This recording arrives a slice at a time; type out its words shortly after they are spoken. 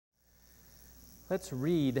Let's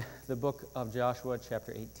read the book of Joshua,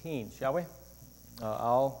 chapter 18, shall we?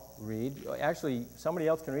 I'll read. Actually, somebody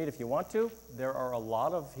else can read if you want to. There are a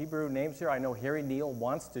lot of Hebrew names here. I know Harry Neal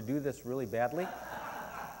wants to do this really badly,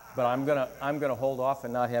 but I'm gonna hold off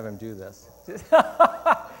and not have him do this.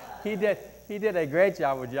 He did a great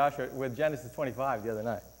job with Genesis 25 the other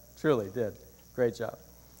night. Truly did. Great job.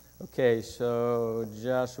 Okay, so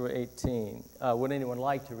Joshua 18. Would anyone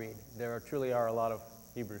like to read? There truly are a lot of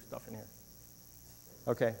Hebrew stuff in here.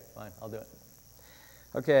 Okay, fine, I'll do it.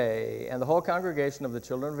 Okay, and the whole congregation of the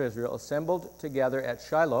children of Israel assembled together at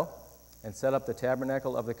Shiloh and set up the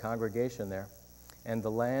tabernacle of the congregation there, and the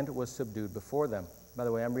land was subdued before them. By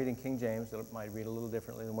the way, I'm reading King James. It might read a little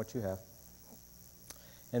differently than what you have.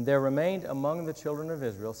 And there remained among the children of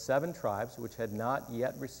Israel 7 tribes which had not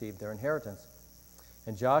yet received their inheritance.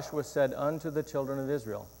 And Joshua said unto the children of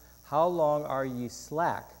Israel, How long are ye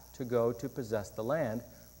slack to go to possess the land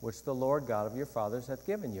which the Lord God of your fathers hath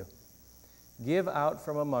given you? Give out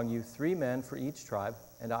from among you 3 men for each tribe,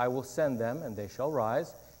 and I will send them, and they shall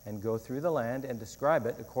rise and go through the land and describe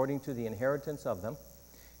it according to the inheritance of them,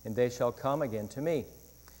 and they shall come again to me.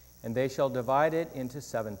 And they shall divide it into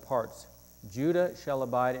 7 parts. Judah shall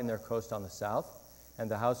abide in their coast on the south, and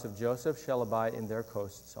the house of Joseph shall abide in their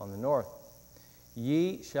coasts on the north.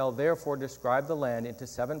 Ye shall therefore describe the land into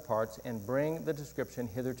 7 parts, and bring the description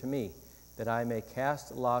hither to me, that I may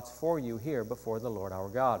cast lots for you here before the Lord our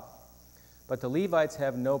God. But the Levites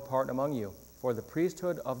have no part among you, for the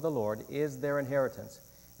priesthood of the Lord is their inheritance.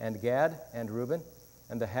 And Gad and Reuben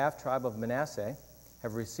and the half-tribe of Manasseh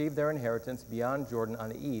have received their inheritance beyond Jordan on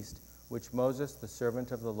the east, which Moses the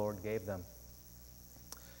servant of the Lord gave them.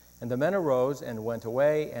 And the men arose and went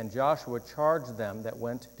away, and Joshua charged them that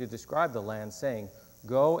went to describe the land, saying,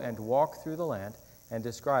 Go and walk through the land, and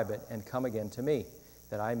describe it, and come again to me,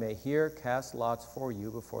 that I may here cast lots for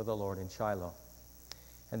you before the Lord in Shiloh.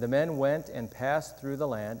 And the men went and passed through the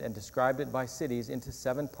land, and described it by cities into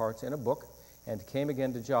 7 parts in a book, and came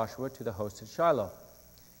again to Joshua to the host at Shiloh.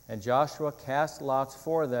 And Joshua cast lots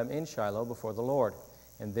for them in Shiloh before the Lord.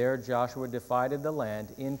 And there Joshua divided the land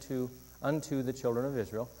unto the children of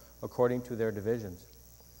Israel, according to their divisions.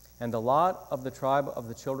 And the lot of the tribe of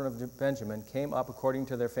the children of Benjamin came up according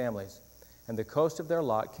to their families. And the coast of their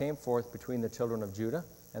lot came forth between the children of Judah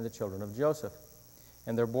and the children of Joseph.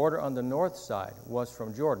 And their border on the north side was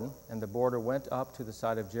from Jordan, and the border went up to the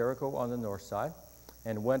side of Jericho on the north side,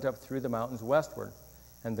 and went up through the mountains westward.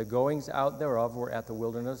 And the goings out thereof were at the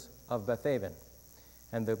wilderness of Bethaven.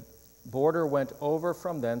 And the border went over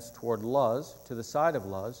from thence toward Luz, to the side of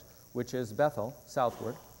Luz, which is Bethel,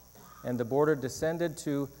 southward. And the border descended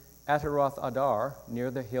to Ataroth Adar, near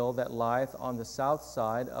the hill that lieth on the south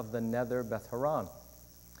side of the nether Beth-horon.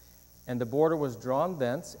 And the border was drawn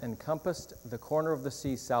thence, and compassed the corner of the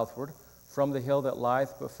sea southward, from the hill that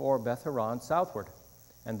lieth before Beth-horon southward.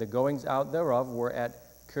 And the goings out thereof were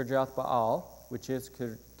at Kirjath-baal, which is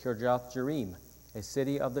Kirjath-jearim, a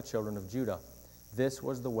city of the children of Judah. This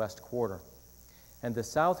was the west quarter. And the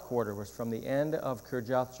south quarter was from the end of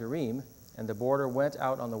Kirjath-jearim, and the border went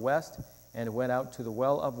out on the west, and went out to the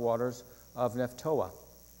well of waters of Nephtoah.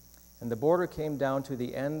 And the border came down to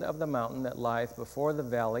the end of the mountain that lieth before the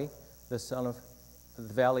valley, the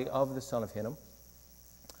valley of the son of Hinnom,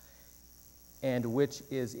 and which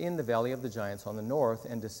is in the valley of the giants on the north,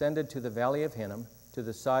 and descended to the valley of Hinnom, to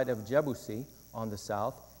the side of Jebusi on the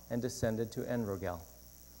south, and descended to Enrogel.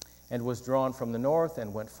 And was drawn from the north,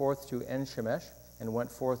 and went forth to En-shemesh, and went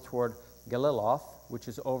forth toward Geliloth, which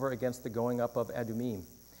is over against the going up of Adumim,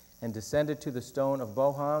 and descended to the stone of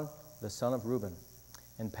Bohan, the son of Reuben,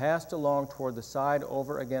 and passed along toward the side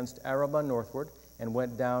over against Arabah northward, and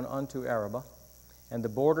went down unto Arabah. And the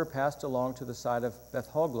border passed along to the side of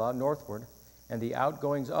Beth-hoglah northward, and the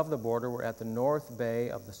outgoings of the border were at the north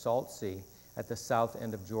bay of the Salt Sea, at the south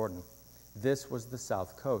end of Jordan. This was the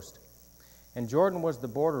south coast. And Jordan was the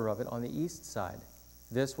border of it on the east side.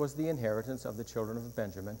 This was the inheritance of the children of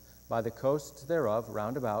Benjamin, by the coasts thereof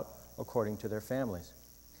round about, according to their families.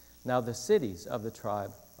 Now the cities of the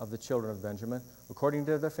tribe of the children of Benjamin, according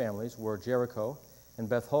to their families, were Jericho, and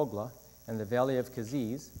Beth-hoglah, and the valley of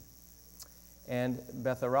Keziz, and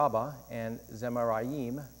Beth-arabah, and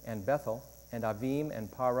Zemaraim, and Bethel, and Avim,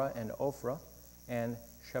 and Para, and Ophrah, and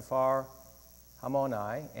Shephar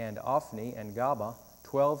Hammoni, and Ophni, and Gaba,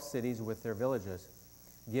 12 cities with their villages.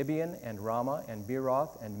 Gibeon, and Ramah, and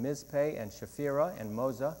Beeroth, and Mizpeh, and Shephirah, and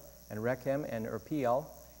Moza, and Rechem, and Urpeel,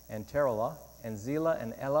 and Terolah, and Zelah,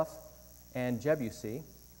 and Eleph, and Jebusi,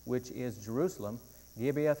 which is Jerusalem,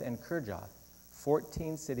 Gibeath, and Kirjath,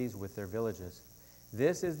 14 cities with their villages.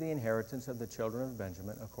 This is the inheritance of the children of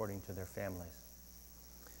Benjamin according to their families.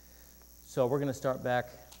 So we're going to start back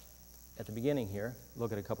at the beginning here,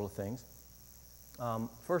 look at a couple of things.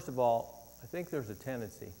 First of all, I think there's a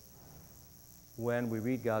tendency when we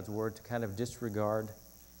read God's Word to kind of disregard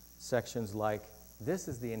sections like, this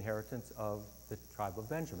is the inheritance of the tribe of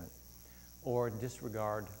Benjamin, or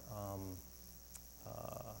disregard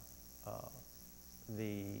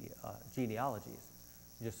the genealogies.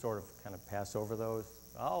 Just sort of kind of pass over those.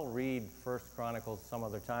 I'll read 1 Chronicles some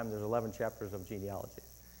other time. There's 11 chapters of genealogies.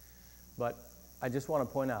 But I just want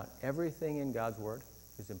to point out, everything in God's Word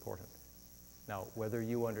is important. Now, whether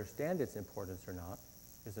you understand its importance or not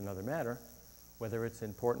is another matter. Whether it's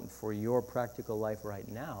important for your practical life right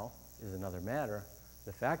now is another matter.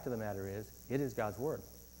 The fact of the matter is, it is God's Word.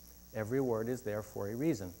 Every word is there for a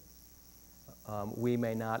reason. We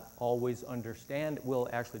may not always understand, we'll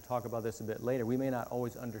actually talk about this a bit later, we may not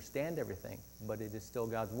always understand everything, but it is still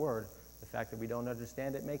God's Word. The fact that we don't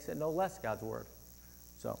understand it makes it no less God's Word.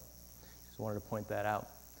 So, just wanted to point that out.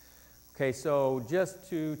 Okay, so just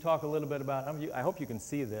to talk a little bit about, I hope you can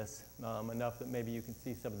see this enough that maybe you can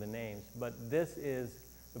see some of the names, but this is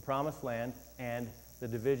the Promised Land and the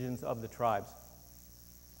divisions of the tribes.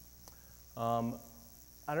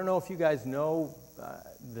 I don't know if you guys know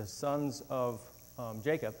the sons of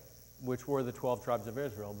Jacob, which were the 12 tribes of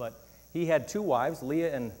Israel, but he had two wives,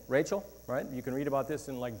 Leah and Rachel, right? You can read about this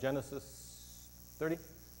in like Genesis 30,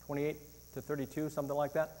 28 to 32, something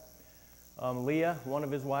like that. Leah, one of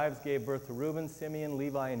his wives, gave birth to Reuben, Simeon,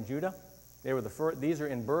 Levi, and Judah. They were the first. These are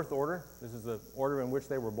in birth order. This is the order in which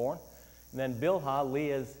they were born. And then Bilhah,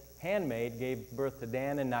 Leah's handmaid, gave birth to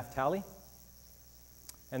Dan and Naphtali.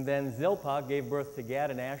 And then Zilpah gave birth to Gad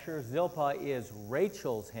and Asher. Zilpah is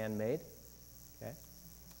Rachel's handmaid. Okay.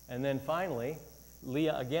 And then finally,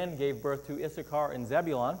 Leah again gave birth to Issachar and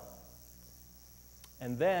Zebulun.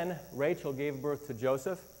 And then Rachel gave birth to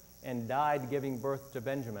Joseph and died giving birth to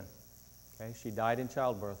Benjamin. Okay. She died in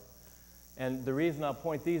childbirth. And the reason I'll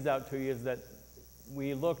point these out to you is that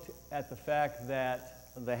we looked at the fact that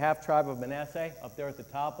the half-tribe of Manasseh, up there at the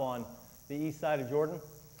top on the east side of Jordan,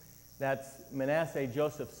 that's Manasseh,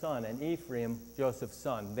 Joseph's son, and Ephraim, Joseph's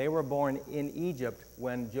son. They were born in Egypt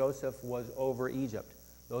when Joseph was over Egypt.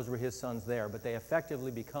 Those were his sons there, but they effectively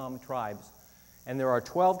become tribes. And there are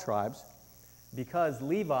 12 tribes because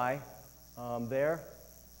Levi there,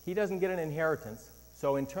 he doesn't get an inheritance.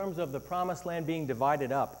 So in terms of the Promised Land being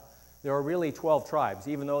divided up, there are really 12 tribes.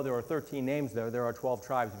 Even though there are 13 names there are 12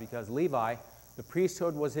 tribes because Levi, the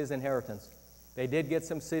priesthood was his inheritance. They did get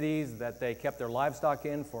some cities that they kept their livestock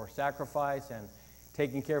in for sacrifice and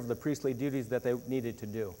taking care of the priestly duties that they needed to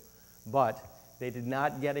do. But they did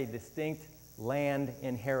not get a distinct land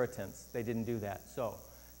inheritance. They didn't do that. So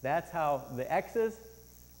that's how the X's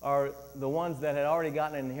are the ones that had already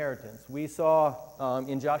gotten an inheritance. We saw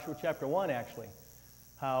in Joshua chapter 1, actually,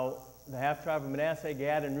 how the half-tribe of Manasseh,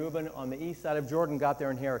 Gad, and Reuben on the east side of Jordan got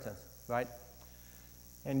their inheritance, right?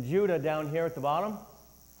 And Judah down here at the bottom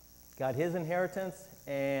got his inheritance,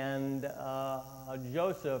 and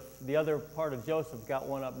Joseph, the other part of Joseph, got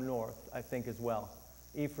one up north, I think, as well.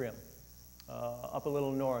 Ephraim, up a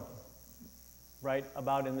little north, right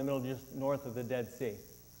about in the middle, just north of the Dead Sea.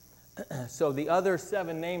 So the other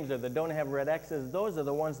 7 names there that don't have red X's, those are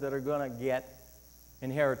the ones that are going to get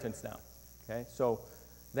inheritance now. Okay, so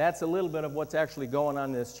that's a little bit of what's actually going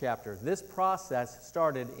on in this chapter. This process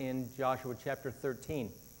started in Joshua chapter 13.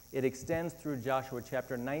 It extends through Joshua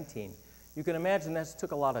chapter 19. You can imagine this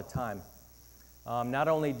took a lot of time. Not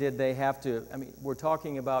only did they have to, we're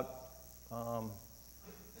talking about 1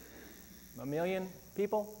 million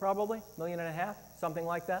people, probably, 1.5 million, something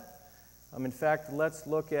like that. In fact, let's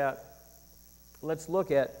look at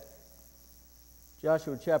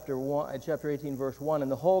Joshua chapter 18, verse 1.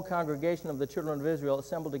 And the whole congregation of the children of Israel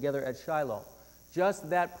assembled together at Shiloh. Just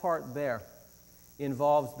that part there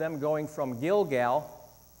involves them going from Gilgal,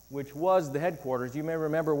 which was the headquarters. You may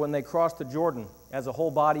remember when they crossed the Jordan as a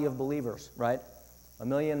whole body of believers, right? 1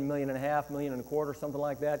 million, 1.5 million, 1.25 million, something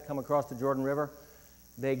like that, come across the Jordan River.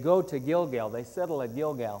 They go to Gilgal. They settle at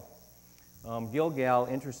Gilgal. Gilgal,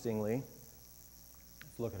 interestingly,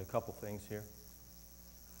 let's look at a couple things here.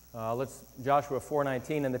 Joshua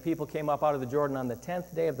 4:19, and the people came up out of the Jordan on the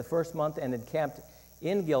 10th day of the first month and encamped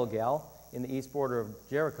in Gilgal in the east border of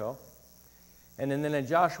Jericho. And then in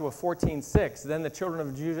Joshua 14:6, then the children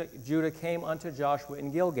of Judah came unto Joshua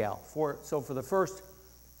in Gilgal. So for the first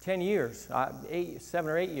 10 years, 7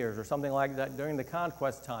 or 8 years or something like that during the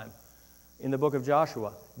conquest time in the book of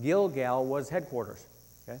Joshua, Gilgal was headquarters.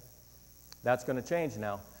 Okay? That's going to change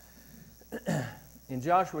now. In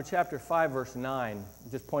Joshua chapter 5, verse 9,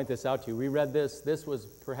 I'll just point this out to you. We read this. This was,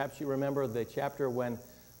 perhaps you remember, the chapter when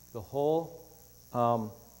the whole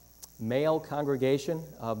male congregation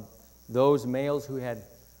of those males who had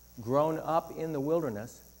grown up in the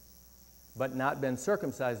wilderness but not been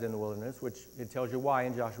circumcised in the wilderness, which it tells you why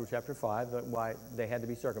in Joshua chapter 5, why they had to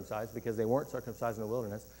be circumcised, because they weren't circumcised in the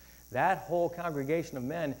wilderness. That whole congregation of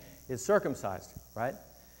men is circumcised, right?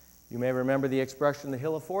 You may remember the expression, the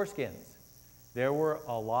hill of foreskins. There were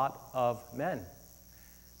a lot of men.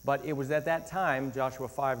 But it was at that time, Joshua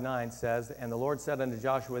 5:9 says, "And the Lord said unto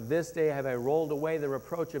Joshua, This day have I rolled away the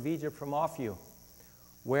reproach of Egypt from off you.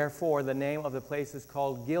 Wherefore the name of the place is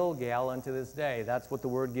called Gilgal unto this day." That's what the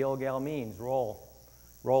word Gilgal means,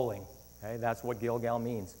 rolling. Okay, that's what Gilgal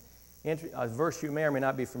means. A verse you may or may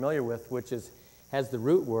not be familiar with, which has the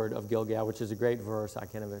root word of Gilgal, which is a great verse.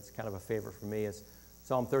 It's kind of a favorite for me, is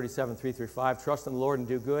Psalm 37, 3-5. "Trust in the Lord and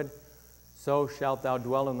do good, so shalt thou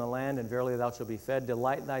dwell in the land, and verily thou shalt be fed.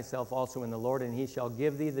 Delight thyself also in the Lord, and he shall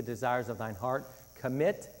give thee the desires of thine heart.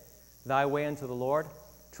 Commit thy way unto the Lord.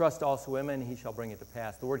 Trust also him, and he shall bring it to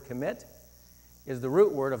pass." The word commit is the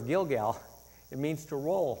root word of Gilgal. It means to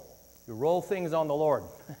roll. You roll things on the Lord.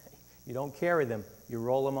 You don't carry them. You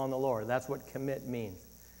roll them on the Lord. That's what commit means.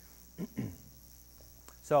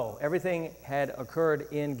 So everything had occurred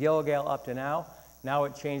in Gilgal up to now. Now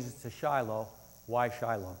it changes to Shiloh. Why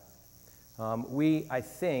Shiloh? I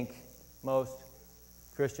think most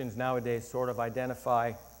Christians nowadays sort of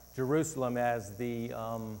identify Jerusalem as the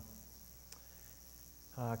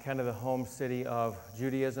kind of the home city of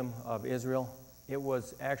Judaism, of Israel. It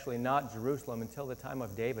was actually not Jerusalem until the time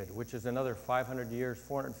of David, which is another 500 years,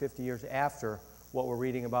 450 years after what we're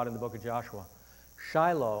reading about in the book of Joshua.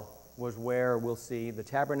 Shiloh was where we'll see the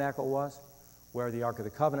tabernacle was, where the Ark of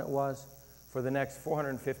the Covenant was, for the next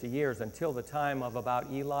 450 years until the time of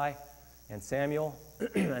about Eli and Samuel,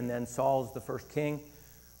 and then Saul's the first king.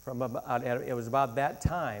 It was about that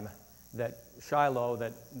time that Shiloh,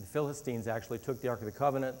 that the Philistines actually took the Ark of the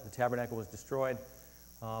Covenant, the tabernacle was destroyed,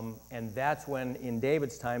 and that's when, in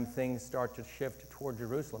David's time, things start to shift toward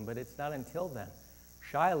Jerusalem, but it's not until then.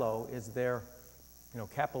 Shiloh is their,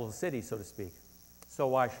 capital city, so to speak. So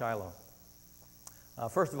why Shiloh?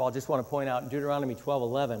 First of all, I just want to point out in Deuteronomy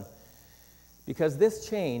 12:11, because this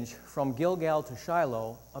change from Gilgal to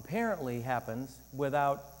Shiloh apparently happens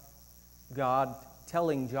without God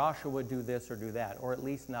telling Joshua do this or do that, or at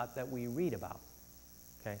least not that we read about.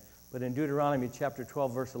 Okay? But in Deuteronomy chapter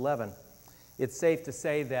 12, verse 11, it's safe to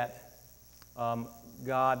say that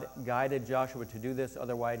God guided Joshua to do this,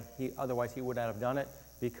 otherwise he would not have done it,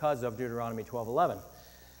 because of Deuteronomy 12:11.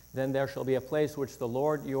 "Then there shall be a place which the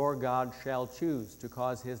Lord your God shall choose to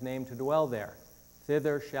cause his name to dwell there.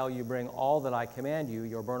 Thither shall you bring all that I command you,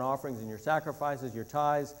 your burnt offerings and your sacrifices, your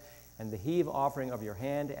tithes, and the heave offering of your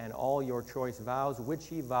hand, and all your choice vows,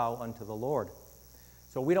 which ye vow unto the Lord."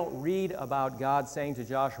 So we don't read about God saying to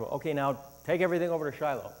Joshua, "Okay, now take everything over to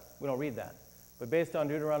Shiloh." We don't read that. But based on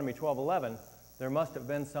Deuteronomy 12:11, there must have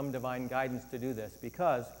been some divine guidance to do this,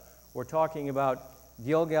 because we're talking about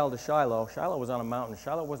Gilgal to Shiloh. Shiloh was on a mountain.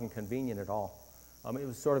 Shiloh wasn't convenient at all. It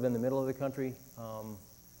was sort of in the middle of the country,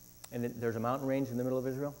 and there's a mountain range in the middle of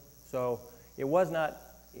Israel. So it was not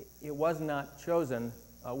chosen,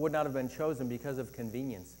 would not have been chosen because of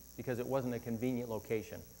convenience, because it wasn't a convenient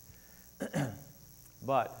location.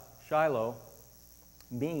 But Shiloh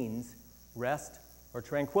means rest or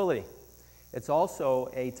tranquility. It's also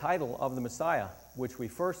a title of the Messiah, which we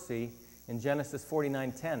first see in Genesis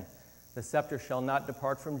 49:10. "The scepter shall not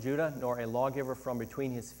depart from Judah, nor a lawgiver from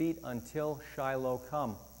between his feet, until Shiloh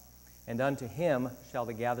come. And unto him shall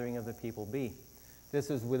the gathering of the people be." This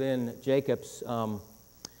is within Jacob's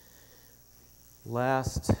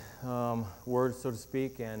last words, so to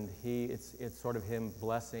speak, and it's sort of him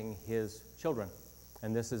blessing his children.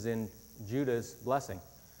 And this is in Judah's blessing.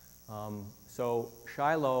 So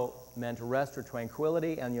Shiloh meant rest or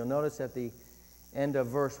tranquility, and you'll notice at the end of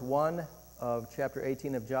verse 1 of chapter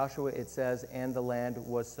 18 of Joshua, it says, "And the land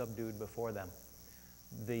was subdued before them."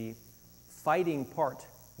 The fighting part,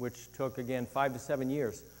 which took, again, 5 to 7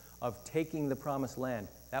 years of taking the promised land,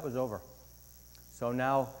 that was over. So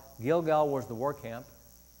now Gilgal was the war camp.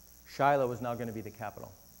 Shiloh is now going to be the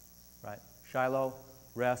capital, right? Shiloh,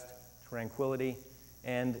 rest, tranquility,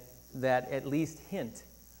 and that at least hint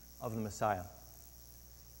of the Messiah.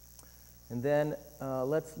 And then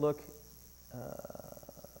let's look.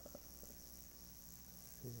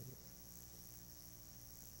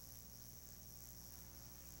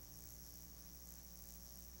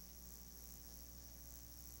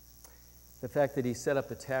 The fact that he set up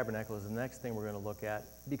the tabernacle is the next thing we're going to look at,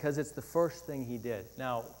 because it's the first thing he did.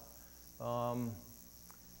 Now,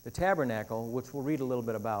 the tabernacle, which we'll read a little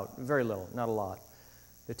bit about, very little, not a lot.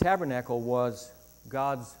 The tabernacle was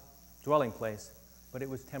God's dwelling place but it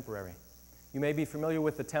was temporary. You may be familiar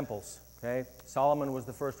with the temples, okay? Solomon was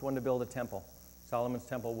the first one to build a temple. Solomon's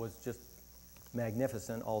temple was just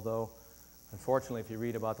magnificent, although, unfortunately, if you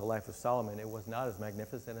read about the life of Solomon, it was not as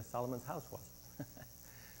magnificent as Solomon's house was.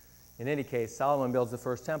 In any case, Solomon builds the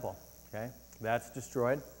first temple, okay? That's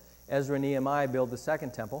destroyed. Ezra and Nehemiah build the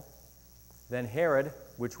second temple. Then Herod,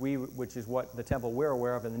 which is what the temple we're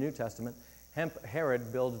aware of in the New Testament,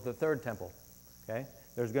 Herod builds the third temple, okay?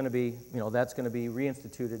 There's going to be, that's going to be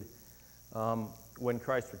reinstituted when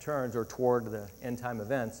Christ returns or toward the end time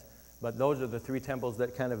events. But those are the three temples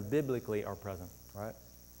that kind of biblically are present, right?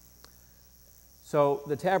 So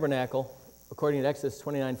the tabernacle, according to Exodus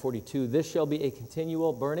 29:42, this shall be a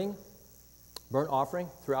continual burnt offering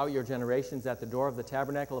throughout your generations at the door of the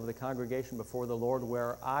tabernacle of the congregation before the Lord,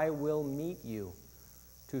 where I will meet you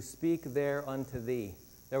to speak there unto thee.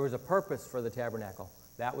 There was a purpose for the tabernacle.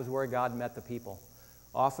 That was where God met the people,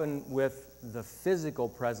 often with the physical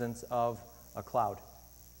presence of a cloud.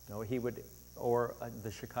 Or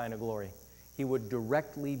the Shekinah glory. He would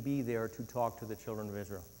directly be there to talk to the children of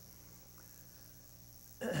Israel.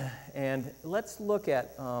 And let's look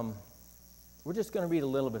at, we're just going to read a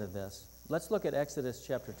little bit of this. Let's look at Exodus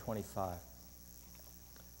chapter 25.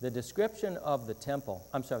 The description of the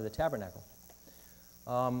tabernacle,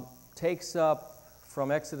 takes up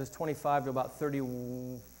from Exodus 25 to about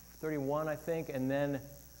 31, I think, and then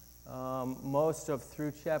most of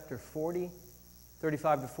through chapter 40,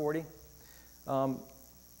 35 to 40.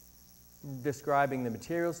 Describing the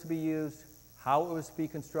materials to be used, how it was to be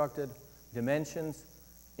constructed, dimensions,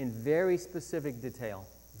 in very specific detail.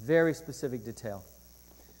 Very specific detail.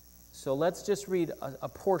 So let's just read a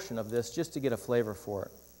portion of this just to get a flavor for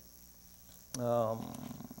it.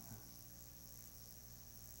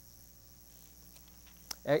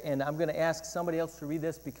 And I'm going to ask somebody else to read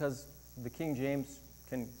this because the King James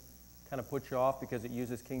can kind of put you off because it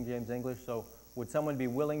uses King James English. So would someone be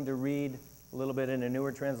willing to read a little bit in a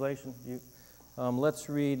newer translation? Let's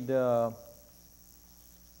read,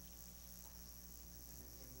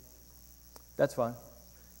 that's fine.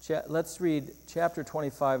 Let's read chapter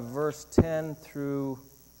 25, verse 10 through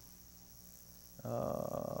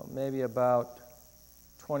maybe about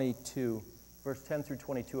 22. Verse 10 through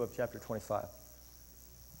 22 of chapter 25.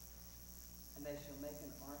 And they shall make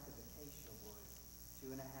an ark of acacia wood,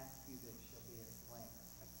 2.5 cubits shall be its length,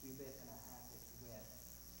 1.5 cubits its width,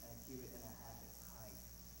 and 1.5 cubits its height.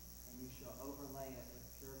 And you shall overlay it with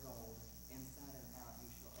pure gold, inside and out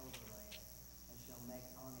you shall overlay it, and shall make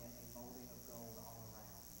on it a molding of gold all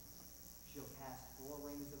around. You shall cast 4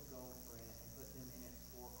 rings of gold for it, and put them in its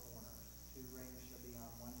 4 corners. 2 rings shall be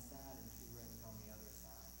on one side, and 2 rings on the other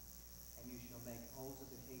side. And you shall make poles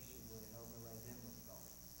of acacia wood, and overlay them with gold.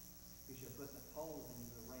 You shall put the poles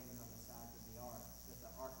into the rings on the sides of the ark, that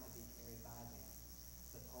the ark may be carried by them.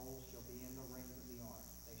 The poles shall be in the rings of the ark,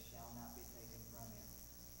 they shall not be taken from it.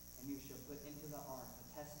 And you shall put into the ark the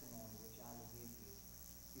testimony which I will give you.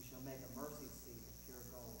 You shall make a mercy seat of pure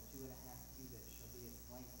gold, 2.5 cubits shall be its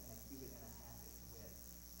length, and 1.5 cubits its width.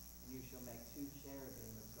 And you shall make 2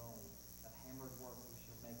 cherubim of gold, of hammered work you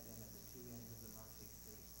shall make them at the 2 ends of the mercy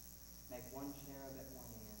seat. Make 1 cherub at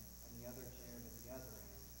one end, and the other cherub at the other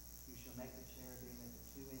end. You shall make the cherubim at the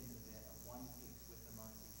 2 ends of it of one piece with the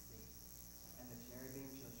mercy seat. And the cherubim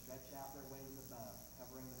shall stretch out their wings above,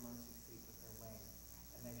 covering the mercy seat with their wings,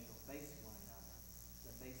 and they shall face one another.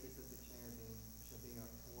 The faces of the cherubim shall be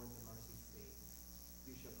toward the mercy seat.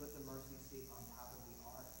 You shall put the mercy seat on top of the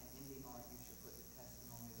ark, and in the ark you shall put the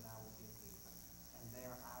testimony that I will give you. And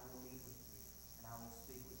there I will meet with you, and I will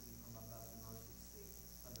speak with you from above the mercy seat,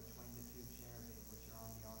 from between the 2 cherubim which are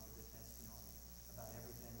on the ark of the testimony, about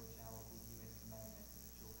everything which I will give you in commandment to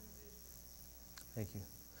the children of Israel. Thank you.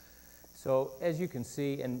 So as you can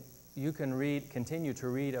see, and you can continue to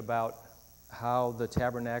read about how the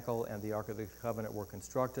tabernacle and the Ark of the Covenant were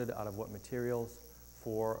constructed, out of what materials,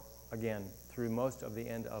 for, again, through most of the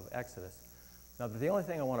end of Exodus. Now, the only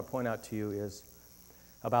thing I want to point out to you is,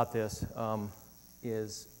 about this,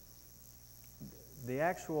 is the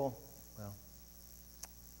actual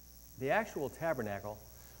tabernacle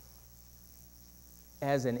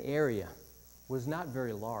as an area was not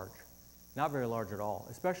very large. Not very large at all,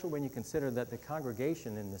 especially when you consider that the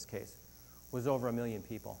congregation in this case was over 1 million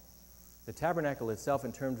people. The tabernacle itself,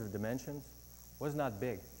 in terms of dimensions, was not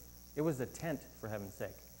big. It was a tent, for heaven's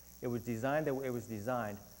sake. It was designed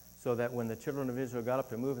so that when the children of Israel got up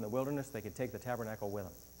to move in the wilderness, they could take the tabernacle with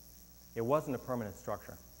them. It wasn't a permanent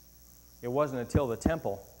structure. It wasn't until the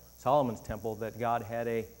temple, Solomon's temple, that God had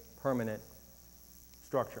a permanent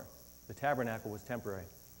structure. The tabernacle was temporary.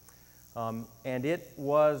 And it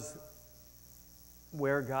was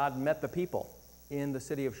where God met the people. in the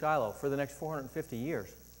city of Shiloh for the next 450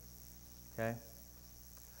 years. Okay?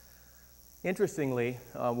 Interestingly,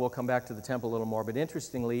 we'll come back to the temple a little more, but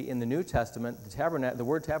interestingly, in the New Testament, the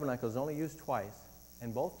word tabernacle is only used twice,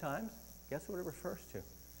 and both times, guess what it refers to?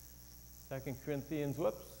 2 Corinthians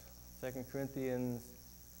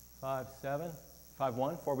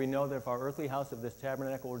 5:1, for we know that if our earthly house of this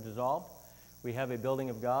tabernacle were dissolved, we have a building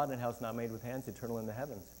of God, and a house not made with hands, eternal in the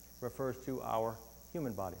heavens. It refers to our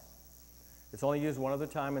human bodies. It's only used one other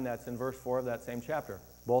time, and that's in verse 4 of that same chapter.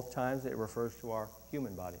 Both times it refers to our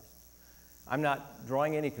human bodies. I'm not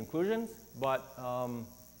drawing any conclusions, but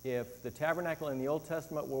if the tabernacle in the Old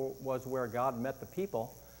Testament was where God met the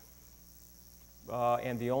people,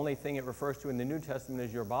 and the only thing it refers to in the New Testament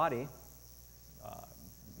is your body,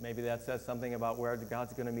 maybe that says something about where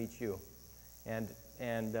God's going to meet you, and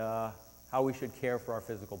how we should care for our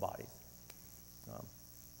physical bodies.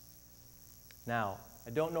 Now, I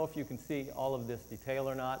don't know if you can see all of this detail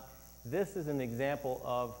or not. This is an example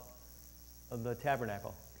of the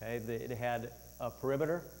tabernacle. Okay, it had a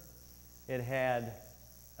perimeter. It had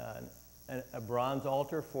a bronze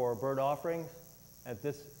altar for burnt offerings. At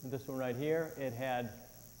this one right here, it had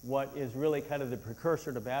what is really kind of the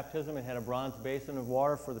precursor to baptism. It had a bronze basin of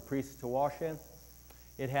water for the priests to wash in.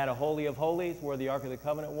 It had a Holy of Holies where the Ark of the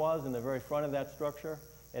Covenant was in the very front of that structure.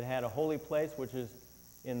 It had a holy place, which is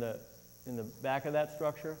in the back of that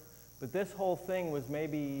structure. But this whole thing was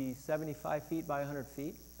maybe 75 feet by 100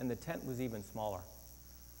 feet, and the tent was even smaller.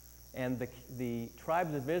 And the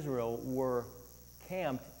tribes of Israel were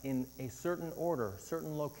camped in a certain order,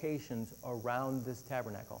 certain locations around this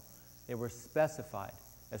tabernacle. They were specified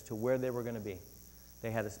as to where they were going to be. They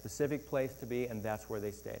had a specific place to be, and that's where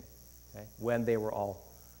they stayed, okay, when they were all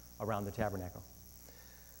around the tabernacle.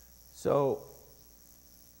 So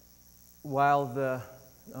while the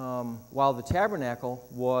tabernacle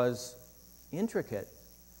was intricate,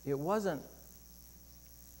 it wasn't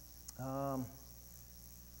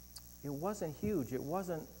huge. It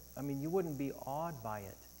wasn't, you wouldn't be awed by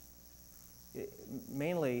it.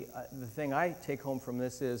 Mainly, the thing I take home from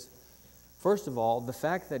this is, first of all, the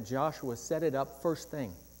fact that Joshua set it up first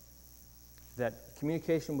thing, that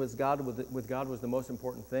communication with God was the most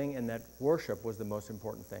important thing, and that worship was the most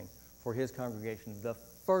important thing for his congregation. The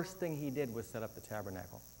first thing he did was set up the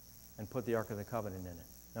tabernacle and put the Ark of the Covenant in it,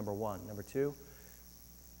 number one. Number two,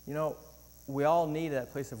 we all need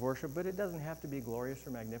that place of worship, but it doesn't have to be glorious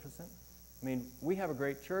or magnificent. We have a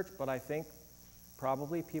great church, but I think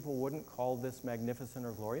probably people wouldn't call this magnificent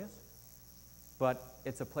or glorious. But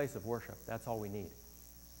it's a place of worship. That's all we need.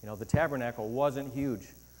 The tabernacle wasn't huge.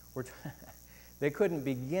 They couldn't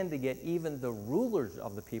begin to get even the rulers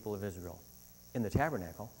of the people of Israel in the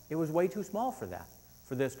tabernacle. It was way too small for that,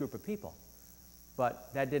 for this group of people.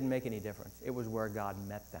 But that didn't make any difference. It was where God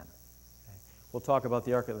met them. Okay. We'll talk about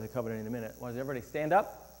the Ark of the Covenant in a minute. Why does everybody stand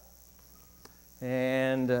up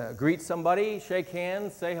and greet somebody, shake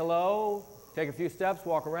hands, say hello, take a few steps,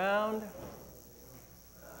 walk around.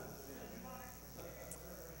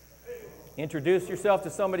 Introduce yourself to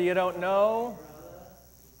somebody you don't know.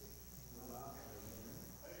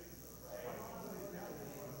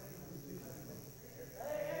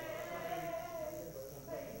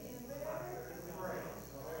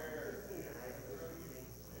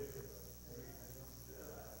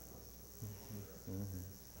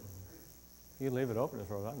 You can leave it open as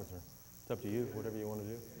far as I'm concerned. It's up to you, whatever you want to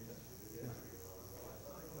do.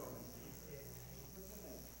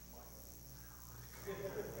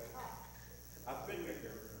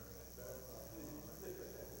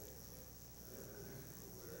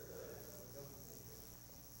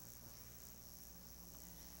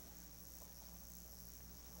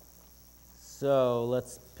 So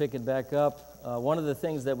let's pick it back up. One of the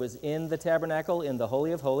things that was in the tabernacle, in the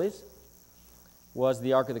Holy of Holies, was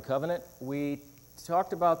the Ark of the Covenant. We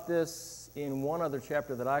talked about this in one other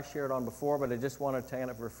chapter that I shared on before, but I just want to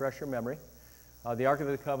kind of refresh your memory. The Ark of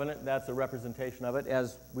the Covenant, that's a representation of it.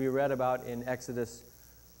 As we read about in Exodus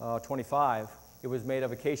 25, it was made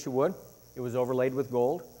of acacia wood. It was overlaid with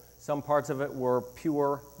gold. Some parts of it were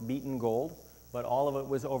pure beaten gold, but all of it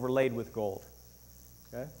was overlaid with gold.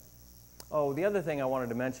 Okay? Oh, the other thing I wanted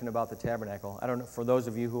to mention about the tabernacle, I don't know, for those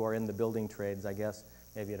of you who are in the building trades, I guess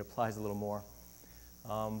maybe it applies a little more.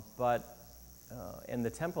 And the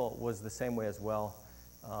temple was the same way as well.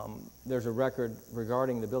 There's a record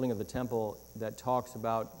regarding the building of the temple that talks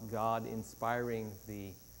about God inspiring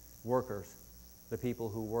the workers, the people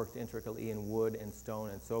who worked intricately in wood and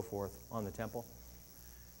stone and so forth on the temple.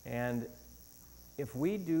 And if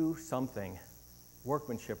we do something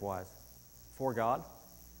workmanship-wise for God,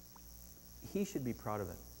 he should be proud of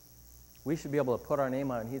it. we should be able to put our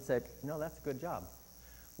name on it, and he'd say, no, that's a good job.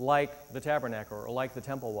 Like the tabernacle or like the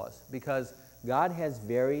temple was, because God has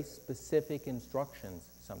very specific instructions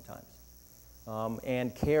sometimes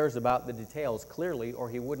and cares about the details clearly, or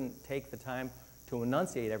he wouldn't take the time to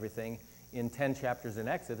enunciate everything in 10 chapters in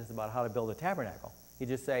Exodus about how to build a tabernacle. He'd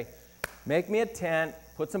just say, make me a tent,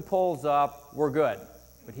 put some poles up, we're good.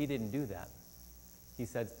 But he didn't do that. He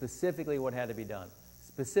said specifically what had to be done,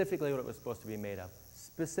 specifically what it was supposed to be made of,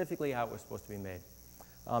 specifically how it was supposed to be made.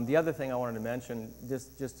 The other thing I wanted to mention,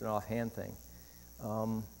 just an offhand thing.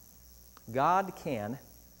 God can,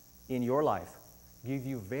 in your life, give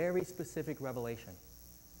you very specific revelation.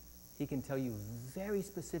 He can tell you very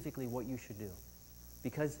specifically what you should do,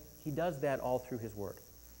 because he does that all through his word.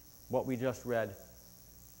 What we just read,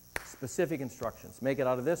 specific instructions. Make it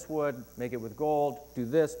out of this wood, make it with gold, do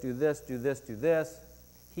this, do this, do this, do this.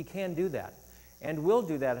 He can do that, and will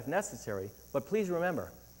do that if necessary. But please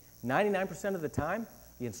remember, 99% of the time,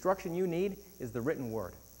 the instruction you need is the written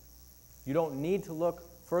word. You don't need to look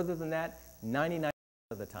further than that 99%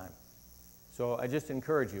 of the time. So I just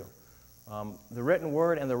encourage you. The written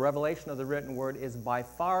word and the revelation of the written word is by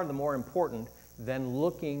far the more important than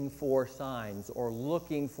looking for signs or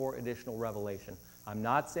looking for additional revelation. I'm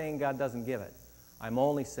not saying God doesn't give it. I'm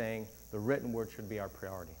only saying the written word should be our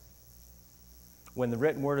priority. When the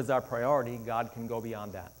written word is our priority, God can go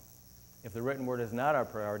beyond that. If the written word is not our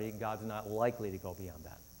priority, God's not likely to go beyond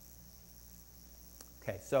that.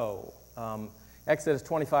 Okay, so Exodus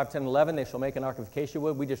 25, 10, 11, they shall make an ark of acacia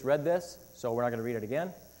wood. We just read this, so we're not going to read it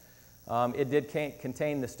again. It did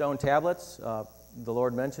contain the stone tablets. The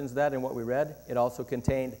Lord mentions that in what we read. It also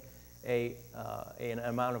contained an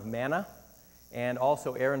amount of manna, and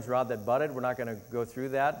also Aaron's rod that budded. We're not going to go through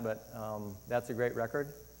that, but that's a great record.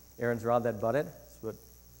 Aaron's rod that budded.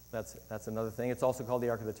 That's another thing. It's also called the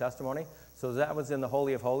Ark of the Testimony. So that was in the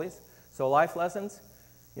Holy of Holies. So life lessons,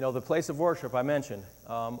 the place of worship I mentioned.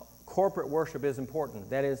 Corporate worship is important.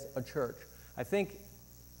 That is a church. I think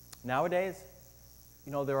nowadays,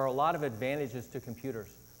 there are a lot of advantages to computers.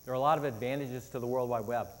 There are a lot of advantages to the World Wide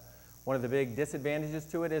Web. One of the big disadvantages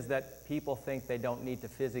to it is that people think they don't need to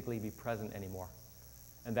physically be present anymore.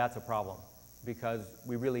 And that's a problem, because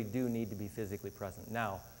we really do need to be physically present.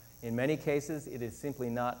 Now, in many cases, it is simply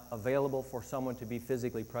not available for someone to be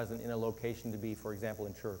physically present in a location to be, for example,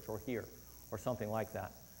 in church or here or something like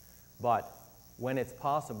that. But when it's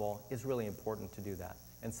possible, it's really important to do that.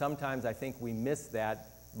 And sometimes I think we miss that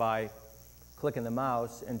by clicking the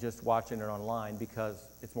mouse and just watching it online because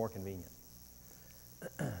it's more convenient.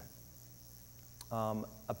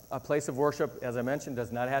 A place of worship, as I mentioned,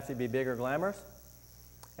 does not have to be big or glamorous.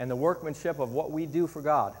 And the workmanship of what we do for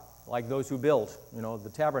God, like those who build,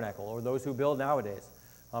 the tabernacle, or those who build nowadays,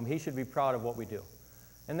 he should be proud of what we do.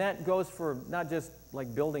 And that goes for not just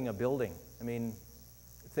like building a building. I mean,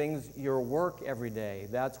 your work every day,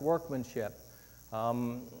 that's workmanship.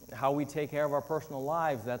 How we take care of our personal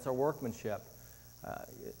lives, that's our workmanship.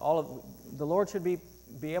 The Lord should be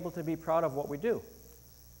able to be proud of what we do.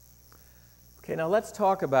 Okay, now let's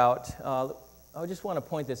talk about, I just want to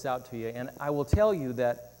point this out to you, and I will tell you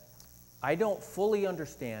that I don't fully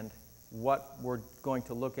understand what we're going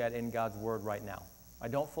to look at in God's Word right now. I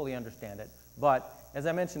don't fully understand it. But, as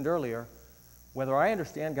I mentioned earlier, whether I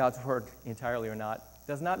understand God's Word entirely or not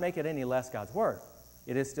does not make it any less God's Word.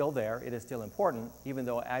 It is still there. It is still important, even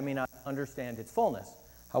though I may not understand its fullness.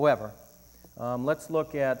 However, let's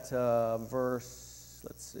look at verse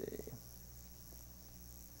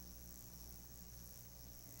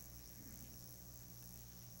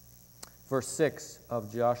 6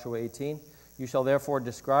 of Joshua 18. You shall therefore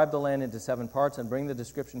describe the land into 7 parts and bring the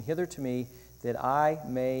description hither to me, that I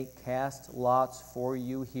may cast lots for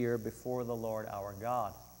you here before the Lord our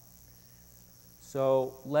God.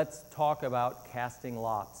 So let's talk about casting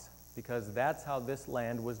lots, because that's how this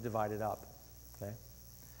land was divided up. Okay?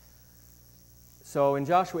 So in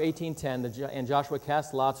Joshua 18:10, and Joshua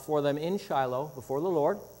cast lots for them in Shiloh before the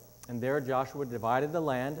Lord, and there Joshua divided the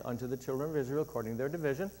land unto the children of Israel according to their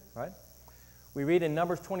divisions. Right? We read in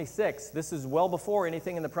Numbers 26, this is well before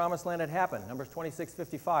anything in the Promised Land had happened. Numbers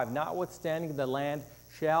 26:55, notwithstanding the land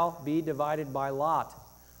shall be divided by lot.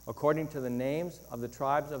 According to the names of the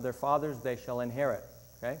tribes of their fathers they shall inherit.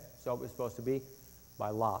 Okay? So it was supposed to be by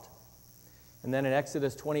lot. And then in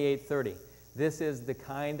Exodus 28:30, this is the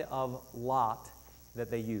kind of lot that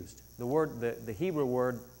they used. The Hebrew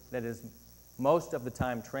word that is most of the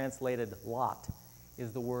time translated lot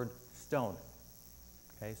is the word stone.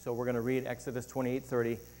 Okay, so we're going to read Exodus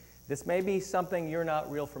 28:30. This may be something you're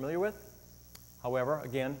not real familiar with. However,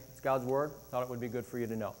 again, it's God's word. Thought it would be good for you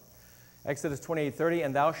to know. Exodus 28:30,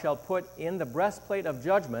 and thou shalt put in the breastplate of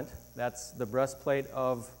judgment That's the breastplate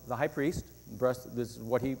of the high priest. This is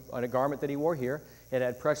a garment that he wore here. It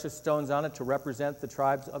had precious stones on it to represent the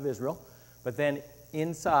tribes of Israel. But then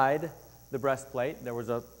inside the breastplate, there was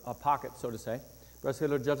a pocket, so to say.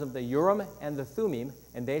 Breastplate of judgment, the Urim and the Thummim,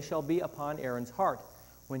 and they shall be upon Aaron's heart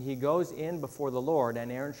when he goes in before the Lord,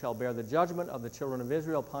 and Aaron shall bear the judgment of the children of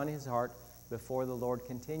Israel upon his heart before the Lord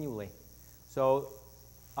continually. So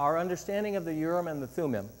our understanding of the Urim and the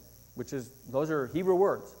Thummim, those are Hebrew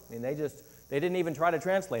words. I mean, they didn't even try to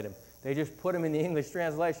translate them. They just put them in the English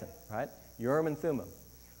translation, right? Urim and Thummim.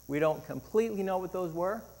 We don't completely know what those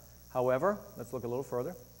were. However, let's look a little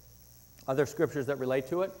further. Other scriptures that relate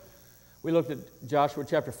to it. We looked at Joshua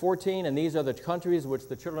chapter 14, and these are the countries which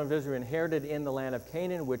the children of Israel inherited in the land of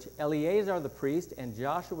Canaan, which Eleazar the priest and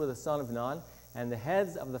Joshua the son of Nun and the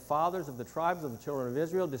heads of the fathers of the tribes of the children of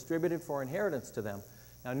Israel distributed for inheritance to them.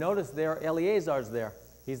 Now notice there, Eleazar's there.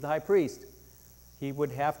 He's the high priest. He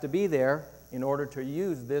would have to be there in order to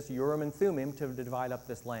use this Urim and Thummim to divide up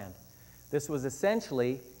this land. This was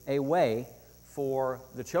essentially a way for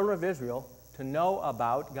the children of Israel to know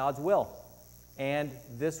about God's will. And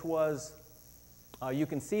this was, you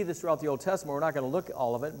can see this throughout the Old Testament. We're not going to look at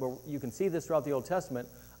all of it, but you can see this throughout the Old Testament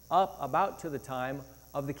up about to the time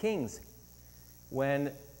of the kings,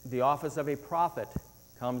 when the office of a prophet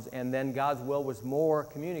comes, and then God's will was more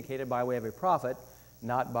communicated by way of a prophet,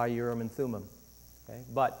 not by Urim and Thummim. Okay?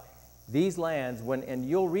 But these lands, and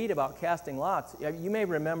you'll read about casting lots. You may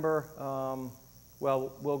remember,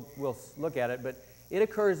 we'll look at it, but it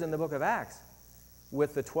occurs in the book of Acts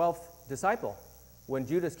with the 12th disciple when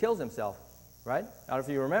Judas kills himself, right? I don't know if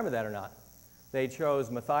you remember that or not. They chose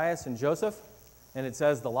Matthias and Joseph, and it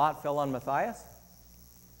says the lot fell on Matthias.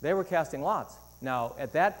 They were casting lots. Now,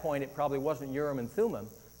 at that point, it probably wasn't Urim and Thummim,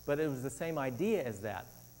 but it was the same idea as that.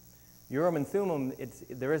 Urim and Thummim,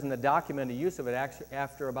 there isn't a documented use of it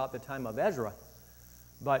after about the time of Ezra,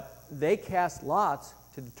 but they cast lots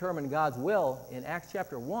to determine God's will in Acts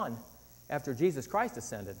chapter 1 after Jesus Christ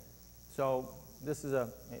ascended. So this is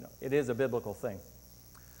it is a biblical thing.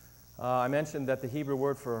 I mentioned that the Hebrew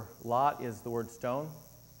word for lot is the word stone.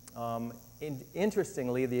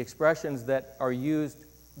 Interestingly, the expressions that are used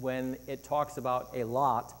when it talks about a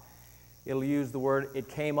lot, it'll use the word "it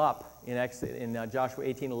came up" in Joshua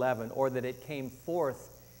 18:11, or that it came forth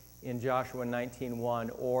in Joshua 19:1,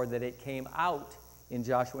 or that it came out in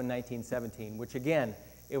Joshua 19:17, which again,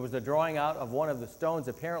 it was the drawing out of one of the stones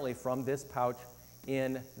apparently from this pouch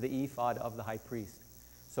in the ephod of the high priest.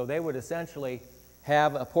 So they would essentially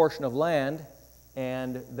have a portion of land,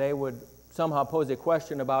 and they would somehow pose a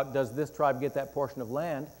question about, does this tribe get that portion of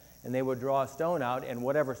land? And they would draw a stone out, and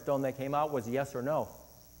whatever stone they came out was yes or no.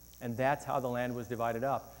 And that's how the land was divided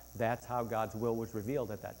up. That's how God's will was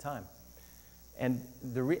revealed at that time. And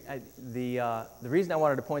the reason I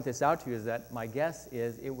wanted to point this out to you is that my guess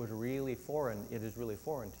is it is really foreign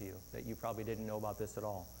to you, that you probably didn't know about this at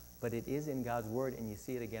all. But it is in God's Word, and you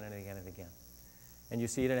see it again and again and again. And you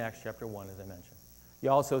see it in Acts chapter 1, as I mentioned.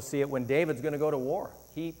 You also see it when David's going to go to war.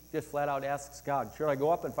 He just flat out asks God, should I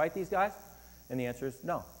go up and fight these guys? And the answer is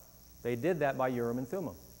no. They did that by Urim and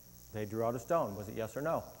Thummim. They drew out a stone. Was it yes or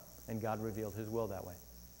no? And God revealed his will that way.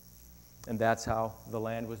 And that's how the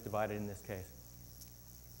land was divided in this case.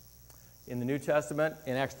 In the New Testament,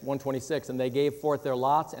 in Acts 1:26, and they gave forth their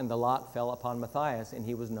lots, and the lot fell upon Matthias, and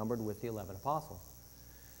he was numbered with the 11 apostles.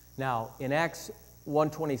 Now, in Acts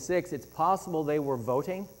 1:26, it's possible they were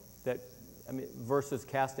voting versus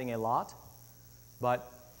casting a lot,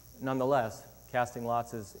 but nonetheless, casting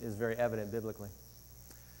lots is very evident biblically.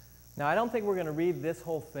 Now, I don't think we're going to read this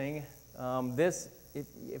whole thing.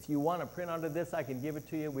 If you want to print onto this, I can give it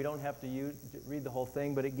to you. We don't have to read the whole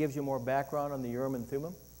thing, but it gives you more background on the Urim and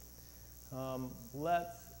Thummim.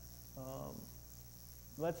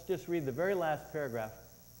 Let's just read the very last paragraph.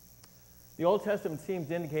 The Old Testament seems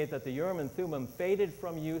to indicate that the Urim and Thummim faded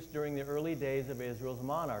from use during the early days of Israel's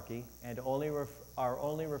monarchy and are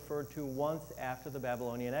only referred to once after the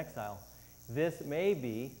Babylonian exile. This may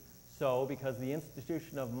be so because the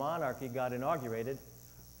institution of monarchy got inaugurated,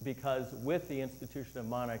 because with the institution of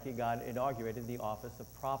monarchy, God inaugurated the office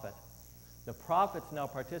of prophet. The prophets now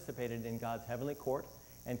participated in God's heavenly court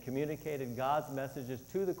and communicated God's messages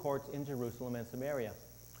to the courts in Jerusalem and Samaria.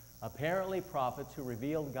 Apparently, prophets who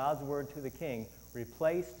revealed God's word to the king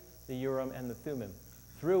replaced the Urim and the Thummim,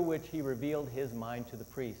 through which he revealed his mind to the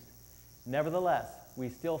priest. Nevertheless, we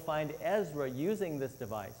still find Ezra using this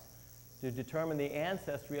device to determine the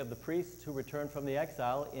ancestry of the priests who returned from the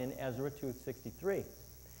exile in Ezra 2:63.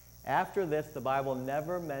 After this, the Bible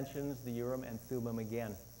never mentions the Urim and Thummim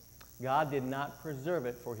again. God did not preserve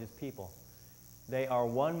it for his people. They are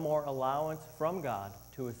one more allowance from God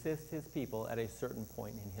to assist his people at a certain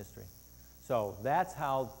point in history. So that's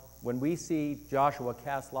how, when we see Joshua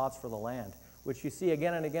cast lots for the land, which you see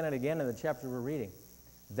again and again and again in the chapters we're reading,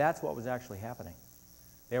 that's what was actually happening.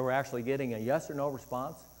 They were actually getting a yes or no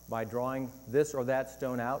response by drawing this or that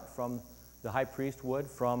stone out from the high priest would,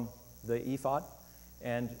 from the ephod,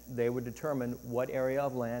 and they would determine what area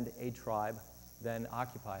of land a tribe then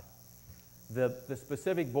occupied. The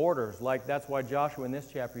specific borders, like that's why Joshua in this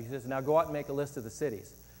chapter, he says, now go out and make a list of the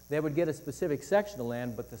cities. They would get a specific section of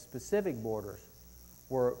land, but the specific borders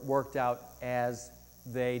were worked out as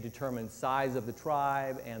they determined size of the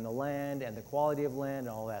tribe and the land and the quality of land and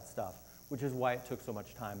all that stuff, which is why it took so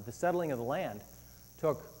much time. The settling of the land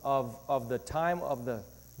took, of the time of the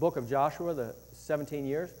book of Joshua, the 17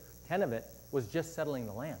 years, 10 of it was just settling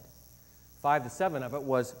the land. 5 to 7 of it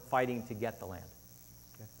was fighting to get the land.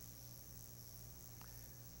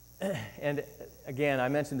 And again, I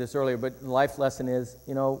mentioned this earlier, but the life lesson is,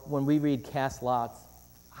 you know, when we read cast lots,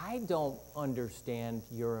 I don't understand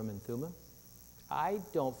Urim and Thummim. I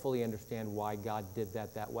don't fully understand why God did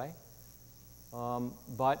that way.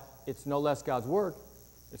 But it's no less God's word.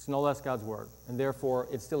 It's no less God's word. And therefore,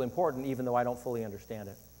 it's still important, even though I don't fully understand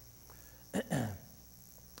it.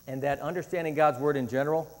 And that understanding God's word in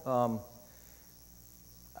general,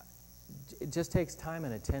 it just takes time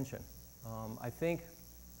and attention. I think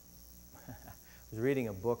I was reading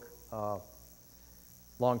a book a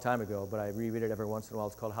long time ago, but I reread it every once in a while.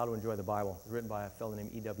 It's called How to Enjoy the Bible. It's written by a fellow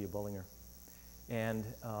named E.W. Bullinger. And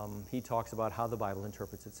he talks about how the Bible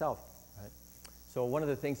interprets itself. Right? So one of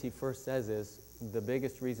the things he first says is the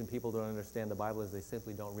biggest reason people don't understand the Bible is they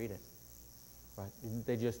simply don't read it. Right?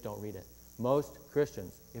 They just don't read it. Most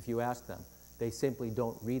Christians, if you ask them, they simply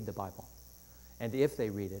don't read the Bible. And if they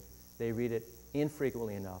read it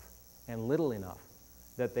infrequently enough and little enough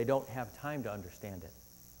that they don't have time to understand it.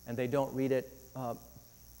 And they don't read it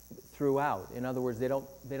throughout. In other words, they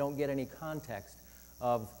don't get any context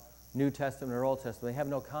of New Testament or Old Testament. They have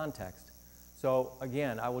no context. So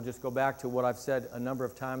again, I will just go back to what I've said a number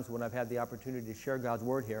of times when I've had the opportunity to share God's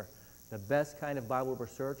word here. The best kind of Bible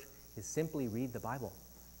research is simply read the Bible.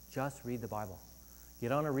 Just read the Bible.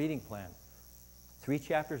 Get on a reading plan. 3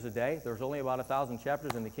 chapters a day. There's only about 1,000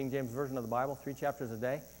 chapters in the King James Version of the Bible. 3 chapters a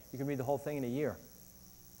day. You can read the whole thing in a year.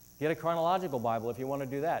 Get a chronological Bible if you want to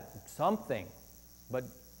do that. Something, but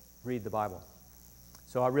read the Bible.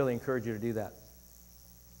 So I really encourage you to do that.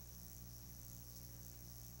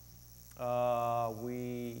 I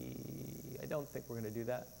don't think we're going to do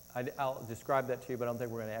that. I'll describe that to you, but I don't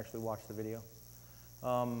think we're going to actually watch the video.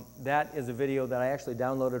 That is a video that I actually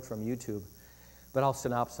downloaded from YouTube, but I'll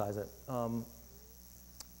synopsize it.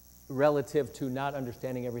 Relative to not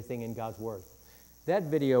understanding everything in God's Word. That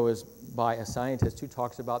video is by a scientist who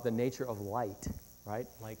talks about the nature of light, right?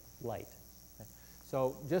 Like light. Okay.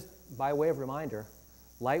 So just by way of reminder,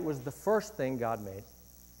 light was the first thing God made,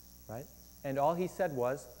 right? And all he said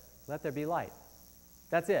was, let there be light.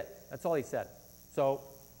 That's it. That's all he said. So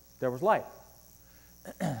there was light.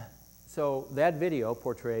 So that video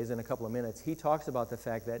portrays, in a couple of minutes, he talks about the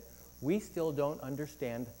fact that we still don't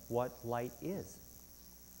understand what light is.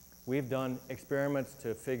 We've done experiments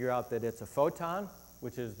to figure out that it's a photon,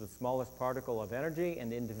 which is the smallest particle of energy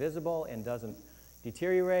and indivisible and doesn't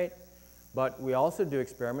deteriorate. But we also do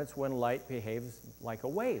experiments when light behaves like a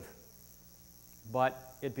wave. But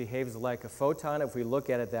it behaves like a photon if we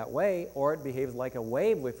look at it that way, or it behaves like a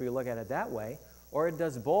wave if we look at it that way, or it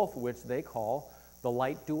does both, which they call the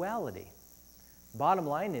light duality. Bottom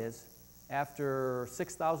line is, after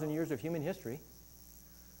 6,000 years of human history,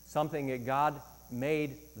 something that God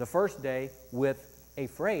made the first day with a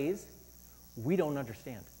phrase we don't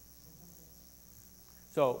understand.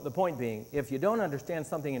 So the point being, if you don't understand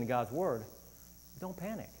something in God's Word, don't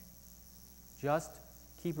panic. Just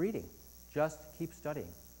keep reading. Just keep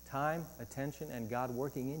studying. Time, attention, and God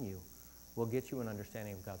working in you will get you an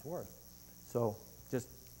understanding of God's Word. So just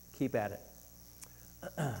keep at it.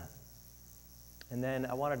 And then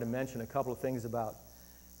I wanted to mention a couple of things about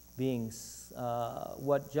being,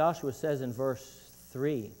 what Joshua says in verse